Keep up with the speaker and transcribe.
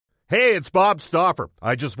Hey, it's Bob Stauffer.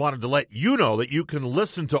 I just wanted to let you know that you can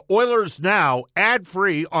listen to Oilers Now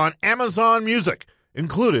ad-free on Amazon Music,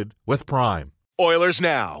 included with Prime. Oilers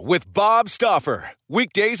Now with Bob Stauffer.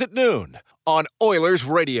 Weekdays at noon on Oilers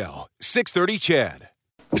Radio, 630 CHED.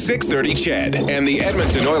 630 CHED and the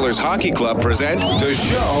Edmonton Oilers Hockey Club present the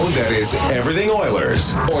show that is everything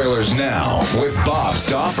Oilers. Oilers Now with Bob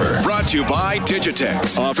Stauffer. Brought to you by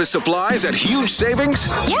Digitex. Office supplies at huge savings?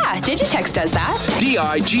 Yeah, Digitex does that.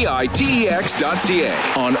 digitex.ca.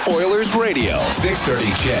 On Oilers Radio, 630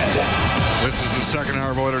 CHED. This is the second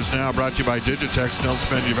hour of Oilers Now, brought to you by Digitex. Don't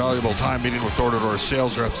spend your valuable time meeting with door-to-door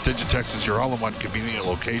sales reps. Digitex is your all-in-one convenient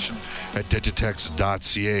location at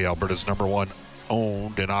digitex.ca, Alberta's number one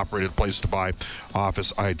owned and operated place to buy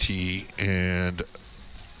office IT and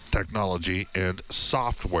technology and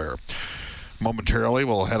software. Momentarily,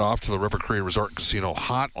 we'll head off to the River Cree Resort Casino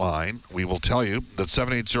hotline. We will tell you that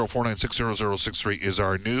 780-496-0063 is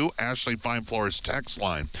our new Ashley Fine Floors text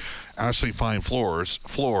line. Ashley Fine Floors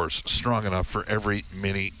strong enough for every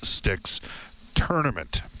mini sticks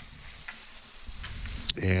tournament.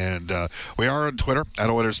 And we are on Twitter at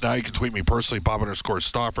Oilers Now. You can tweet me personally,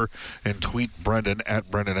 Bob_Stauffer, and tweet Brendan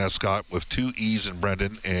at Brendan Escott with 2 E's in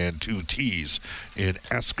Brendan and 2 T's in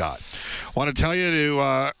Escott. Want to tell you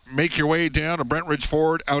to make your way down to Brentridge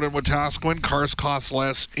Ford out in Wetaskiwin. Cars cost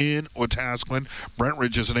less in Wetaskiwin.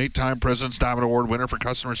 Brentridge is an 8-time President's Diamond Award winner for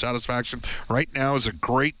customer satisfaction. Right now is a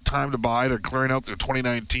great time to buy. They're clearing out their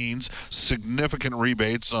 2019s. Significant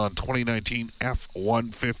rebates on 2019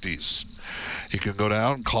 F-150s. You can go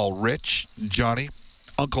down and call Rich, Johnny,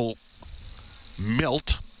 Uncle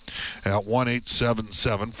Milt at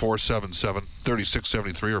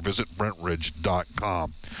 1-877-477-3673 or visit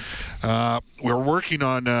brentridge.com. We're working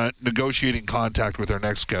on negotiating contact with our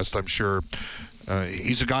next guest, I'm sure.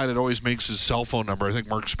 He's a guy that always makes his cell phone number. I think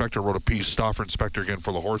Mark Spector wrote a piece, Stauffer and Spector again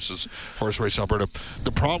for the horse race in Alberta.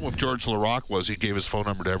 The problem with George Larocque was he gave his phone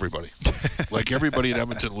number to everybody. Like everybody in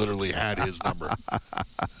Edmonton literally had his number.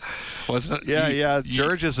 Wasn't it? Yeah.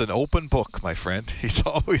 George is an open book, my friend. He's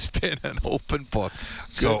always been an open book.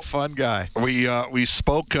 Good, fun guy. We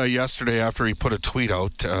spoke yesterday after he put a tweet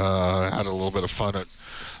out. Had a little bit of fun at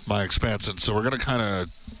my expense, and so we're going to kind of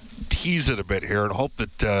tease it a bit here and hope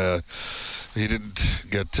that he didn't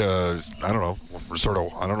get, I don't know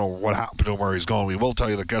what happened to him, where he's going. We will tell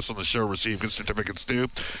you that guests on the show receive gift certificates to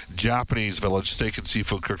Japanese Village, steak and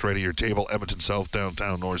seafood cooked right at your table, Edmonton South,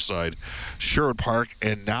 downtown, Northside, Sherwood Park,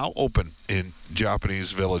 and now open in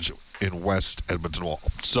Japanese Village in West Edmonton Wall.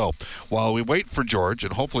 So while we wait for George,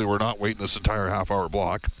 and hopefully we're not waiting this entire half-hour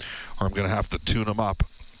block, or I'm going to have to tune him up.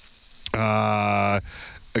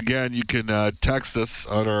 Again, you can text us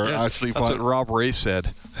on our Ashley Fine. That's what Rob Ray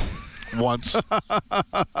said. Once.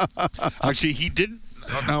 Actually, he didn't.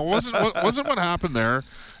 Now, wasn't what happened there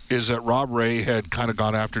is that Rob Ray had kind of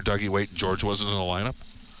gone after Dougie Waite and George wasn't in the lineup?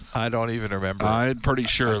 I don't even remember. I'm pretty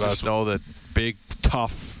sure I just know that big,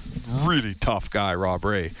 tough, really tough guy, Rob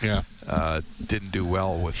Ray, didn't do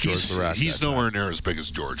well with George Larocque. He's nowhere near as big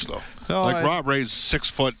as George, though. No, Rob Ray's 6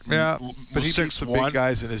 foot. Yeah, but he beat some big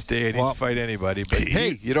guys in his day, and he'd fight anybody. But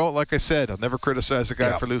hey, like I said, I'll never criticize a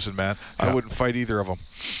guy for losing, man. I wouldn't fight either of them.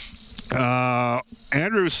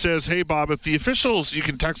 Andrew says, hey, Bob, if the officials, you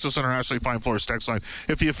can text us on our Ashley Fine Floors text line,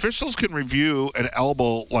 if the officials can review an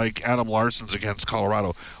elbow like Adam Larson's against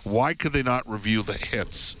Colorado, why could they not review the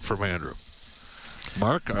hits from Andrew?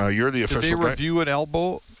 Mark, you're the official guy. Did they review an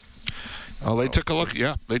elbow? Oh, they took a look.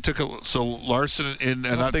 Yeah, they took a look. So Larson and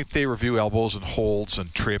I don't think they review elbows and holds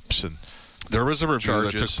and trips and there was a review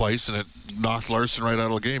charges. That took place, and it knocked Larson right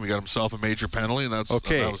out of the game. He got himself a major penalty, and that's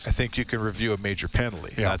okay. I think you can review a major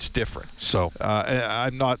penalty. Yeah. That's different. So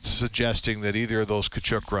I'm not suggesting that either of those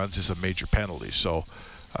Tkachuk runs is a major penalty. So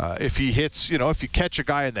if he hits, if you catch a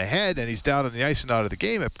guy in the head and he's down on the ice and out of the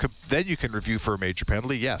game, then you can review for a major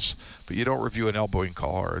penalty, yes. But you don't review an elbowing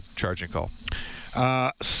call or a charging call.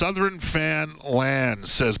 Southern Fan Land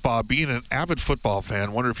says, Bob, being an avid football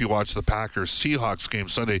fan, wonder if you watched the Packers-Seahawks game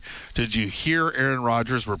Sunday. Did you hear Aaron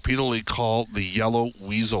Rodgers repeatedly call the yellow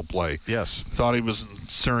weasel play? Yes. Thought he was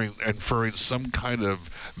inferring some kind of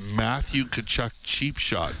Matthew Tkachuk cheap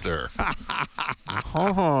shot there.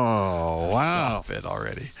 Oh, wow. Stop it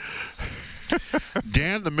already.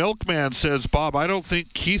 Dan the Milkman says, Bob, I don't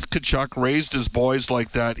think Keith Tkachuk raised his boys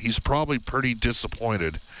like that. He's probably pretty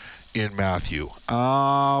disappointed in Matthew.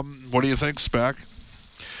 What do you think, Spec?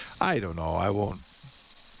 I don't know. I won't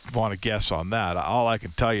want to guess on that. All I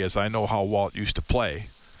can tell you is I know how Walt used to play.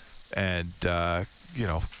 And,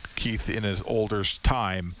 Keith in his older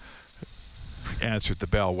time answered the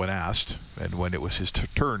bell when asked, and when it was his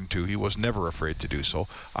turn to, he was never afraid to do so.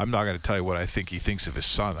 I'm not going to tell you what I think he thinks of his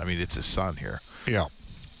son. I mean, it's his son here. Yeah.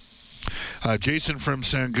 Jason from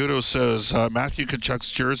Sangudo says Matthew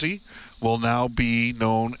Tkachuk's jersey will now be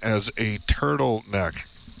known as a turtleneck.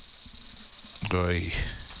 Oy.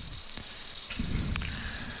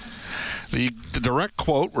 The direct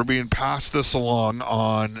quote, we're being passed this along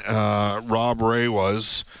on Rob Ray,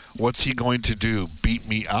 was, "What's he going to do, beat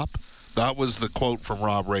me up?" That was the quote from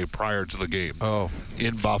Rob Ray prior to the game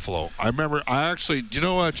in Buffalo. I remember, do you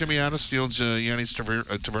know Jimmy Annis, he owns Yanni's Tavern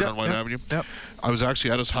on White Avenue? Yep. I was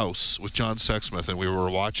actually at his house with John Sexsmith, and we were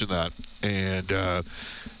watching that, and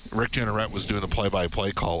Rick Jenneret was doing the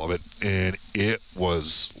play-by-play call of it, and it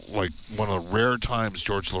was like one of the rare times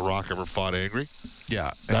George Laraque ever fought angry.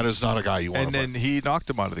 Yeah. That is not a guy you want to fight. And then he knocked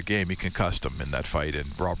him out of the game. He concussed him in that fight,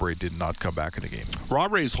 and Rob Ray did not come back in the game.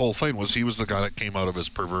 Rob Ray's whole thing was he was the guy that came out of his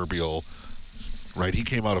proverbial, right? He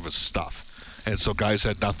came out of his stuff. And so guys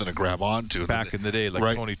had nothing to grab onto. Back in the day,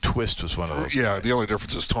 like Tony Twist was one of those Yeah, guys. the only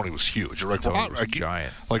difference is Tony was huge. Like, Tony was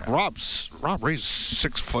giant. Like Rob Ray's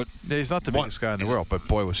 6 foot. Yeah, he's not the biggest guy in the world, but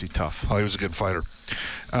boy, was he tough. Oh, he was a good fighter.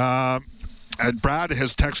 And Brad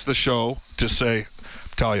has texted the show to say,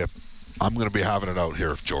 tell you, I'm going to be having it out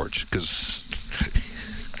here, George, because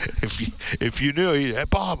if you knew,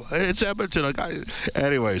 Bob, it's Edmonton.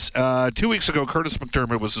 Anyways, 2 weeks ago, Curtis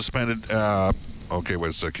McDermott was suspended. Okay, wait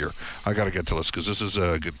a sec here. I got to get to this because this is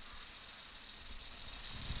good.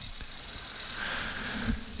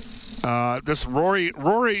 This Rory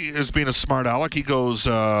is being a smart aleck. He goes,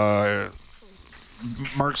 Mark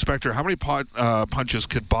Spector, how many punches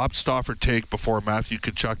could Bob Stauffer take before Matthew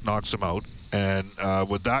Tkachuk knocks him out? And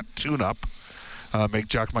would that tune-up make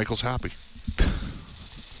Jack Michaels happy?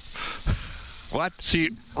 What? See,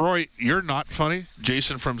 Roy, you're not funny.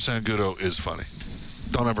 Jason from Sangudo is funny.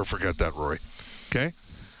 Don't ever forget that, Roy. Okay?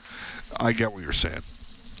 I get what you're saying.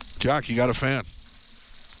 Jack, you got a fan.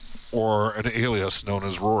 Or an alias known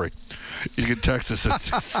as Rory. You can text us.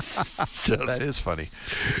 That is funny.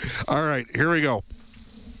 All right, here we go.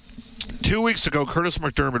 2 weeks ago, Curtis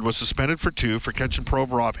McDermott was suspended for 2 for catching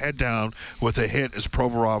Provorov head down with a hit as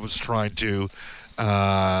Provorov was trying to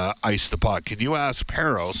ice the puck. Can you ask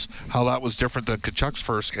Peros how that was different than Tkachuk's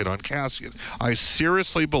first hit on Kassian? I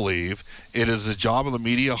seriously believe it is the job of the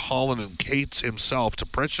media, Holland and Cates himself, to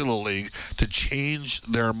pressure the league to change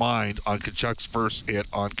their mind on Tkachuk's first hit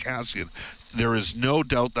on Kassian. There is no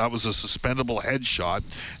doubt that was a suspendable headshot,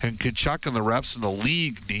 and Tkachuk and the refs in the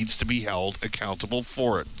league needs to be held accountable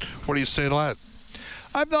for it. What do you say to that?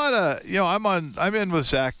 I'm not I'm in with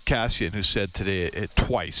Zach Kassian, who said today it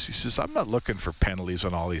twice. He says, I'm not looking for penalties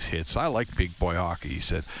on all these hits. I like big boy hockey. He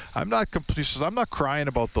said, I'm not crying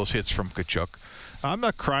about those hits from Tkachuk. I'm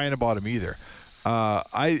not crying about him either.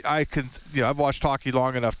 I've watched hockey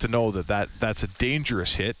long enough to know that's a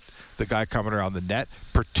dangerous hit. The guy coming around the net,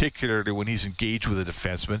 particularly when he's engaged with a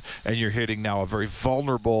defenseman, and you're hitting now a very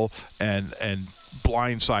vulnerable and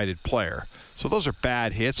blindsided player. So those are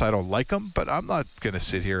bad hits. I don't like them, but I'm not going to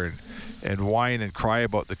sit here and whine and cry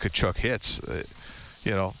about the Tkachuk hits.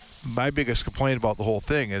 My biggest complaint about the whole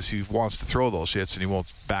thing is he wants to throw those hits and he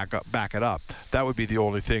won't back it up. That would be the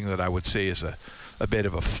only thing that I would say is a bit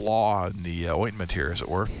of a flaw in the ointment here, as it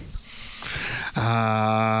were.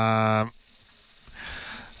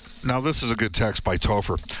 Now, this is a good text by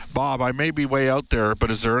Topher. Bob, I may be way out there,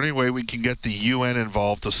 but is there any way we can get the UN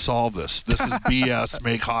involved to solve this? This is BS.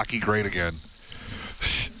 Make hockey great again.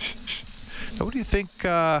 Now, what do you think?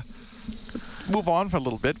 Move on for a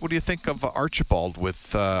little bit. What do you think of Archibald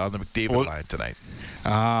with on the McDavid line tonight?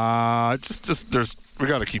 We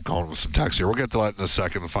got to keep going with some text here. We'll get to that in a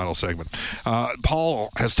second, the final segment.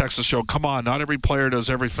 Paul has texted the show. Come on, not every player does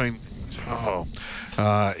everything.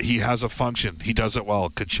 He has a function. He does it well.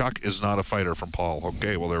 Tkachuk is not a fighter, from Paul.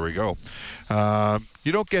 Okay, well, there we go.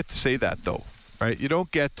 You don't get to say that, though, right? You don't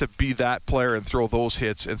get to be that player and throw those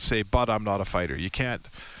hits and say, but I'm not a fighter. You can't.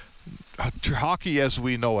 Hockey as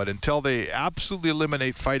we know it, until they absolutely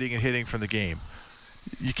eliminate fighting and hitting from the game,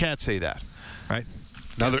 you can't say that, right?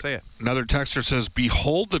 Another texter says,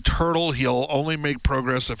 behold the turtle. He'll only make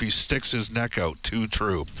progress if he sticks his neck out. Too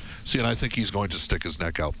true. See, and I think he's going to stick his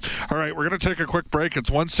neck out. All right, we're going to take a quick break.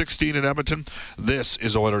 It's 1:16 in Edmonton. This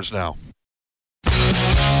is Oilers Now.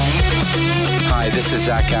 Hi, this is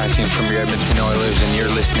Zach Kassian from your Edmonton Oilers, and you're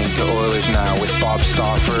listening to Oilers Now with Bob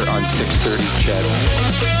Stauffer on 630 CHED.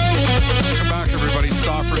 Welcome back, everybody.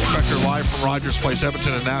 Stauffer and Spector live from Rogers Place,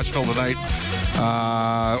 Edmonton and Nashville tonight.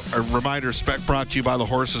 A reminder, Spec brought to you by the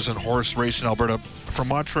Horses and Horse Racing Alberta. From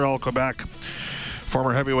Montreal, Quebec,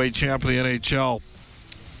 former heavyweight champ of the NHL,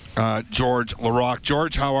 George Laraque.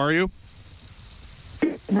 George, how are you?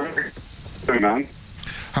 Man.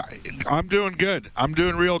 I'm doing good. I'm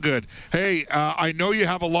doing real good. Hey, I know you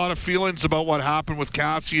have a lot of feelings about what happened with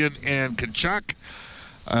Kassian and Tkachuk.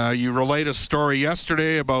 You relayed a story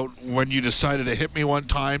yesterday about when you decided to hit me one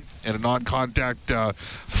time in a non-contact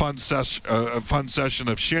fun session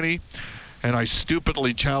of shinny, and I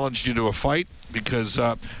stupidly challenged you to a fight because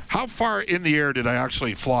how far in the air did I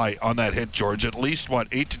actually fly on that hit, George? At least,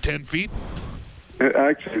 8 to 10 feet?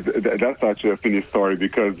 Actually, that's actually a funny story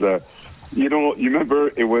because, you remember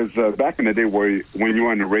it was back in the day when you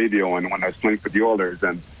were on the radio and when I was playing for the Oilers,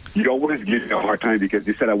 and you always give me a hard time because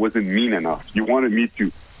you said I wasn't mean enough. You wanted me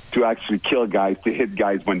to actually kill guys, to hit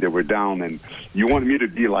guys when they were down, and you wanted me to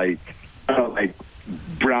be like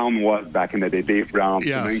Brown was back in the day, Dave Brown,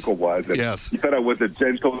 Semenko was. And yes. You said I was a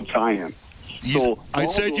gentle giant. I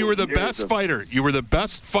said you were the best fighter. You were the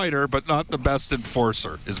best fighter, but not the best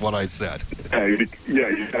enforcer, is what I said. You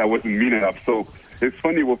said I wasn't mean enough. So it's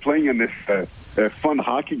funny, we're playing in this fun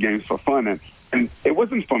hockey games for fun, and it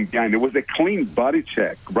wasn't from behind. It was a clean body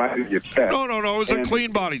check right at your chest. No. It was a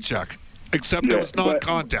clean body check, except it was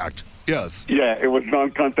non-contact. Yes. Yeah, it was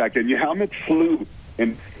non-contact, and your helmet flew,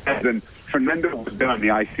 and Fernando was down on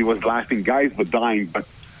the ice. He was laughing. Guys were dying.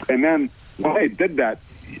 And then when I did that,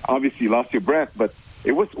 obviously you lost your breath, but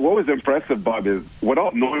what was impressive, Bob, is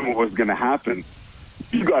without knowing what was going to happen,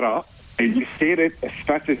 you got up and you skated as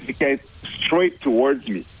fast as you can straight towards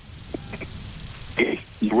me.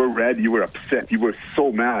 You were red, you were upset, you were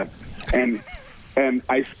so mad. And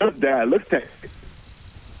I stood there, I looked at you.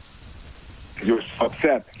 You were so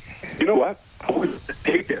upset. You know what? I was going to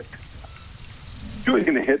take it. You were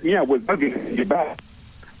going to hit me, I was not going to hit you back.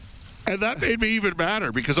 And that made me even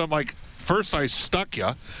madder because I'm like, first I stuck you,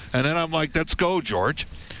 and then I'm like, let's go, George.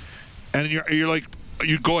 And you're like,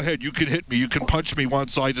 you go ahead, you can hit me, you can punch me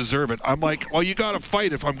once, I deserve it. I'm like, well, you got to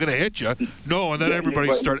fight if I'm going to hit you. No, and then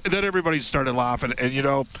everybody started laughing. And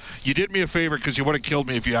you did me a favor because you would have killed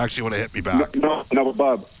me if you actually would have hit me back. No,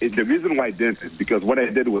 Bob. The reason why I didn't is because what I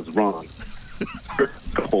did was wrong. A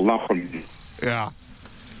couple lump from me. Yeah.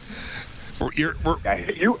 I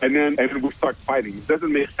hit you, and then we start fighting. It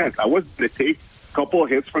doesn't make sense. I was going to take a couple of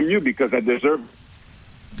hits from you because I deserve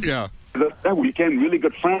it. Yeah. That weekend, really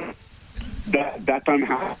good friends. That time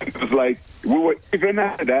happened. It was like we were even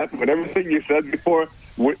after that. With everything you said before,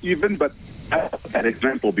 we're even. But that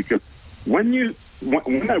example, because when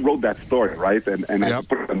I wrote that story, right, and I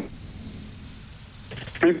put it on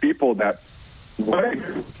people that what I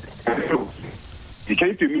do, you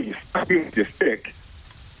came to me, you stuck me with your stick.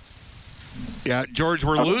 Yeah, George,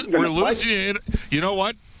 we're losing you. You know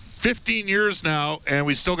what? 15 years now, and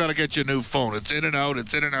we still got to get you a new phone. It's in and out.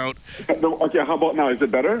 Okay, how about now? Is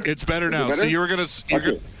it better? It's better now. So you were going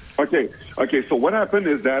to... Okay. So what happened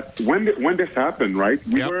is that when this happened, right?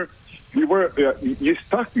 You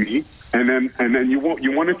stuck me, and then you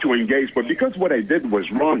wanted to engage, but because what I did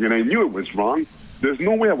was wrong, and I knew it was wrong, there's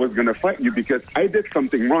no way I was going to fight you because I did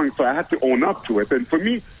something wrong, so I had to own up to it. And for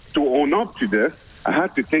me to own up to this, I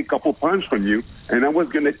had to take a couple punches from you, and I was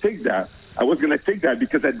going to take that. I was going to take that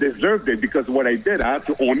because I deserved it, because what I did, I had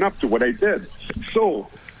to own up to what I did. So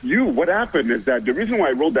what happened is that the reason why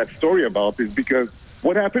I wrote that story about is because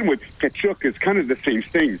what happened with Tkachuk is kind of the same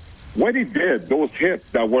thing. What he did, those hits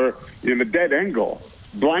that were in a dead angle,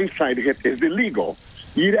 blindside hit, is illegal.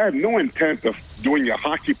 He had no intent of doing a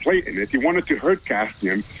hockey play in it. He wanted to hurt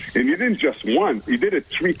Kassian, and he didn't just once. He did it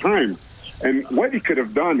 3 times. And what he could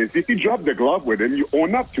have done is if he dropped the glove with him, you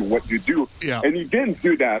own up to what you do. Yeah. And he didn't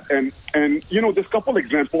do that. And there's a couple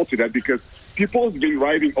examples to that because people have been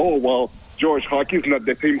writing, oh, well, George, hockey's not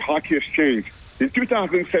the same. Hockey has changed. In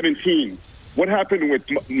 2017, what happened with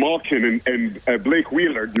Malkin and Blake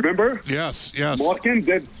Wheeler? Do you remember? Yes. Malkin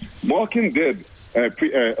did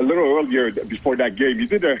a little earlier before that game. He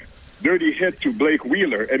did a dirty hit to Blake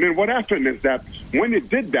Wheeler. And then what happened is that when he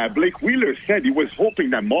did that, Blake Wheeler said he was hoping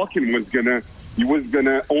that Malkin was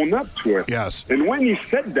gonna own up to it. Yes. And when he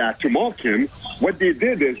said that to Malkin, what they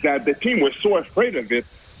did is that the team was so afraid of it,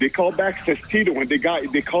 they called back Sestito, and they got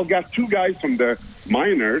 2 guys from the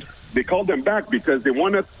minors. They called them back because they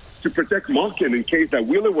wanted to protect Malkin in case that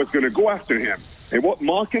Wheeler was going to go after him. And what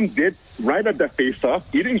Malkin did right at the face-off,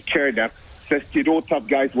 he didn't care that Sestito top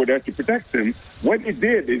guys were there to protect him. What he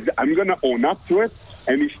did is, I'm going to own up to it,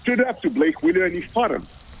 and he stood up to Blake Wheeler and he fought him.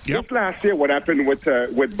 Yep. Just last year, what happened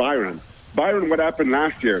with Byron? Byron, what happened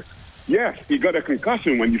last year? Yes, he got a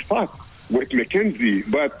concussion when he fought with McKenzie,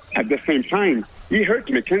 but at the same time, he hurt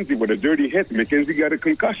McKenzie with a dirty hit. McKenzie got a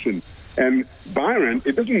concussion. And Byron,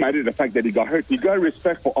 it doesn't matter the fact that he got hurt. He got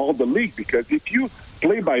respect for all the league because if you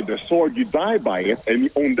play by the sword, you die by it, and he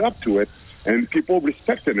owned up to it, and people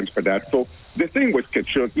respected him for that. So the thing with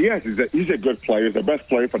Tkachuk, yes, he's a good player. He's the best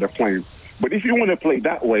player for the Flames. But if you want to play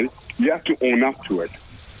that way, you have to own up to it.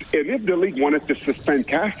 And if the league wanted to suspend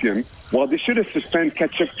Kassian, well, they should have suspended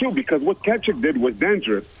Tkachuk too, because what Tkachuk did was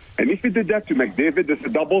dangerous. And if he did that to McDavid, there's a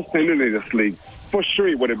double standard in this league. For sure,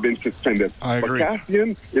 he would have been suspended. I agree. But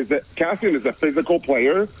Kassian is a physical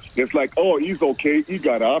player. It's like, oh, he's okay. He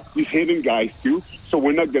got up. He's hitting guys too. So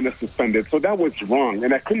we're not going to suspend it. So that was wrong.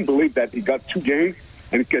 And I couldn't believe that he got 2 games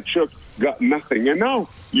and Tkachuk got nothing. And now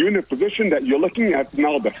you're in a position that you're looking at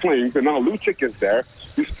now the Flames, and now Lucic is there.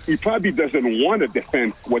 He probably doesn't want to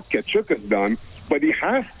defend what Tkachuk has done, but he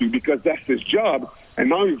has to because that's his job. And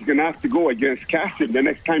now he's going to have to go against Kassian the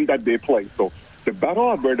next time that they play. So the Battle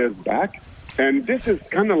Alberta is back. And this is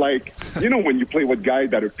kind of like, you know, when you play with guys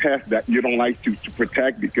that are past that you don't like to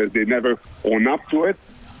protect because they never own up to it.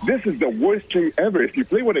 This is the worst thing ever. If you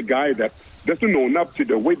play with a guy that doesn't own up to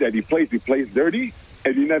the way that he plays dirty,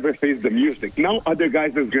 and he never faced the music. Now other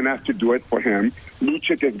guys are going to have to do it for him.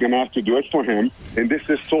 Lucic is going to have to do it for him. And this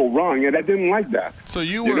is so wrong. And I didn't like that. So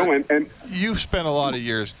you spent a lot of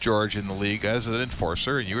years, George, in the league as an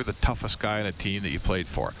enforcer, and you were the toughest guy on a team that you played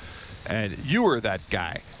for. And you were that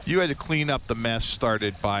guy. You had to clean up the mess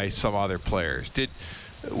started by some other players.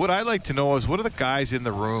 What I'd like to know is, what are the guys in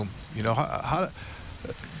the room? You know, how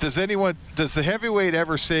does the heavyweight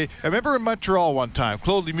ever say? I remember in Montreal one time,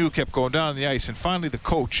 Claude Lemieux kept going down on the ice, and finally the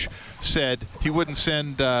coach said he wouldn't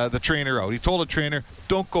send the trainer out. He told the trainer,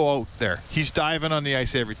 don't go out there. He's diving on the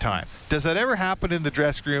ice every time. Does that ever happen in the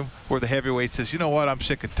dressing room where the heavyweight says, you know what, I'm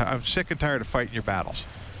sick and tired of fighting your battles?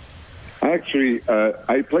 Actually,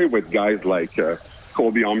 I play with guys like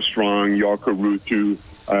Colby Armstrong, Jarkko Ruutu,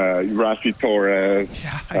 Rafi Torres.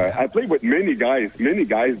 Yeah. I played with many guys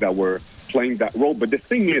that were playing that role. But the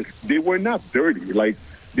thing is, they were not dirty. Like,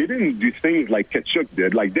 they didn't do things like Tkachuk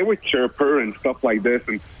did. Like, they were chirper and stuff like this.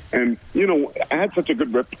 And you know, I had such a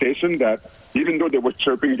good reputation that even though they were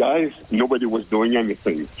chirping guys, nobody was doing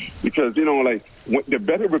anything. Because, you know, like, the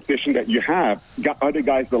better reputation that you have, other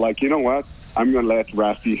guys are like, you know what? I'm going to let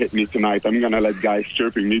Rafi hit me tonight. I'm going to let guys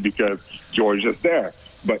chirping me because George is there.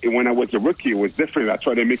 But when I was a rookie, it was different. I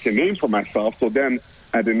tried to make a name for myself. So then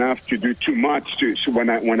I didn't have to do too much when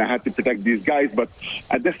I had to protect these guys. But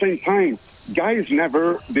at the same time, guys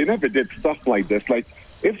never did stuff like this. Like,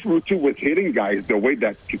 if Ruutu was hitting guys the way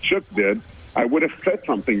that Tkachuk did, I would have said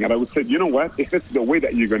something. And I would have said, you know what? If it's the way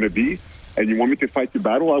that you're going to be, and you want me to fight the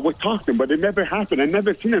battle, I would talk to him. But it never happened. I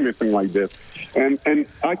never seen anything like this. And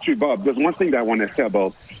actually, Bob, there's one thing that I want to say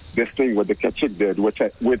about this thing what the Tkachuk did, which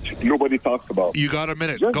nobody talks about. You got a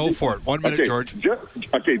minute. Go for it. 1 minute, George. Just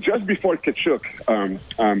before Tkachuk,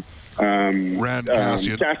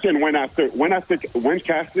 Kassian went after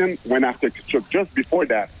Tkachuk. Just before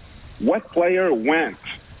that, what player went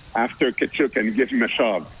after Tkachuk and gave him a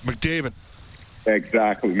shove? McDavid.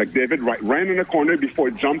 Exactly. McDavid ran in the corner before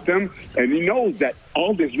it jumped him, and he knows that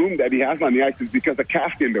all this room that he has on the ice is because of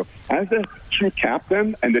Kassian, though. As a true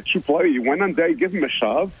captain and the true player, he went on there, he gave him a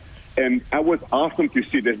shove, and that was awesome to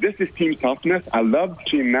see this. This is team toughness. I love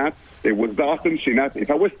seeing that. It was awesome seeing that. If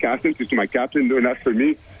I was Kassian to see my captain doing that for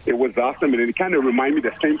me, it was awesome, and it kind of reminded me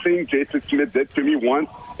the same thing Jason Smith did to me once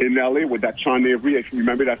in L.A. with that Sean Avery. If you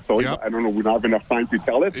remember that story, I don't know, we don't have enough time to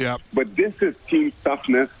tell it. Yep. But this is team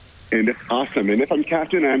toughness. And it's awesome. And if I'm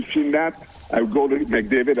Kassian and I'm seeing that, I would go to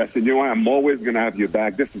McDavid. I said, you know what? I'm always going to have your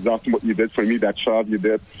back. This is awesome what you did for me, that shove you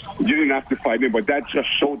did. You didn't have to fight him, but that just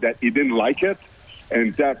showed that he didn't like it.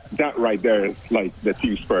 And that right there is like the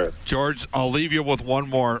team spirit. George, I'll leave you with one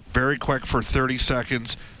more, very quick for 30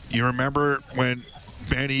 seconds. You remember when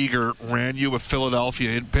Ben Eager ran you with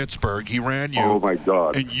Philadelphia in Pittsburgh? He ran you. Oh, my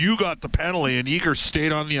God. And you got the penalty, and Eager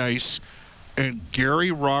stayed on the ice, and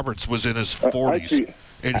Gary Roberts was in his 40s.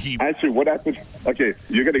 Actually, what happened? Okay,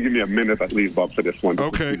 you're gonna give me a minute at least, Bob, for this one.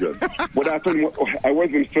 Okay. Good. What happened? I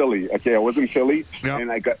was in Philly. Okay, I was in Philly,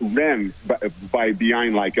 and I got ran by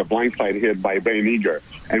behind like a blindside hit by Ben Eager.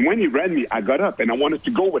 And when he ran me, I got up and I wanted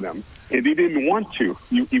to go with him, and he didn't want to.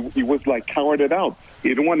 He was like cowarded out. He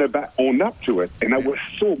didn't want to own up to it, and I was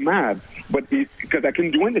so mad. But because I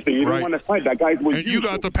couldn't do anything, he didn't want to fight. That guy was. And you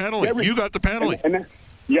got the penalty. You got the penalty. And then,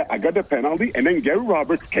 I got the penalty, and then Gary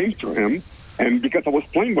Roberts came to him. And because I was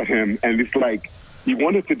playing with him, and it's like he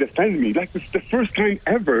wanted to defend me. Like, it's the first time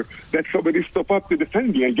ever that somebody stepped up to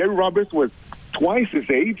defend me. And Gary Roberts was twice his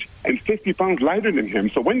age and 50 pounds lighter than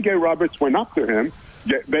him. So when Gary Roberts went up to him,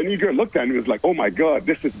 Ben Eager looked at him and was like, oh, my God,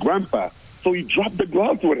 this is Grandpa. So he dropped the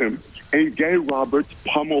gloves with him. And Gary Roberts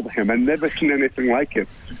pummeled him. I've never seen anything like it.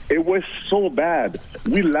 It was so bad.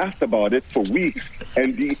 We laughed about it for weeks.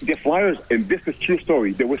 And the Flyers, and this is true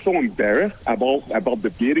story, they were so embarrassed about the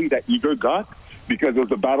beating that Eager got because it was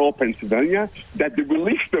the Battle of Pennsylvania, that they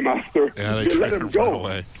released him after. Yeah, they let tried him to run go.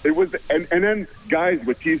 away. It was, and then guys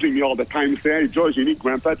were teasing me all the time, saying, "Hey, George, you need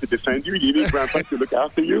Grandpa to defend you. You need Grandpa to look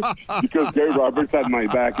after you," because Gary Roberts had my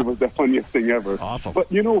back. It was the funniest thing ever. Awesome. But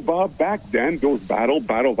Bob, back then, those Battle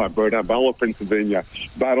of Alberta, Battle of Pennsylvania,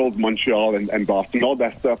 Battle of Montreal and Boston, all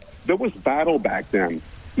that stuff. There was battle back then.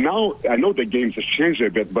 Now I know the games have changed a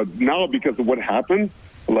bit, but now because of what happened,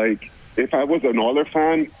 like if I was an Oilers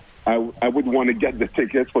fan, I would want to get the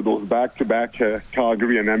tickets for those back-to-back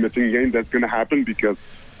Calgary and Edmonton games. That's going to happen because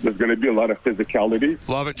there's going to be a lot of physicality.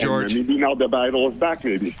 Love it, George. And maybe now the battle is back,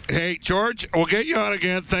 maybe. Hey, George, we'll get you on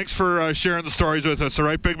again. Thanks for sharing the stories with us. All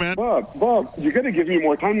right, big man? Bob, you got to give me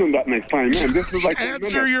more time than that next time, man. This is like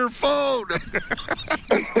Answer your phone.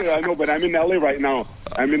 I know, but I'm in LA right now.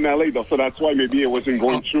 I'm in LA, though, so that's why maybe it wasn't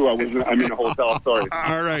going through. I'm in a hotel. Sorry.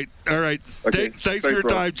 All right. Okay. Thanks for your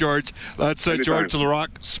time, George. That's George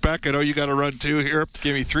Larocque. Speck, I know you got to run too here.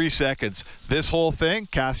 Give me 3 seconds. This whole thing,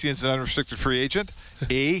 Cassian's an unrestricted free agent.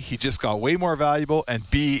 A, he just got way more valuable. And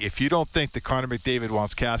B, if you don't think that Connor McDavid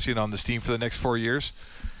wants Cassian on this team for the next 4 years,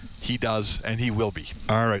 he does, and he will be.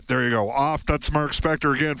 All right, there you go. Off. That's Mark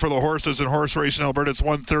Spector again for the horses and horse race in Alberta. It's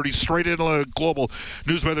 1:30 straight into a global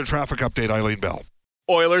news weather traffic update. Eileen Bell.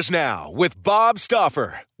 Oilers Now with Bob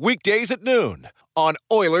Stauffer. Weekdays at noon on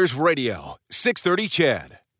Oilers Radio, 630 CHED.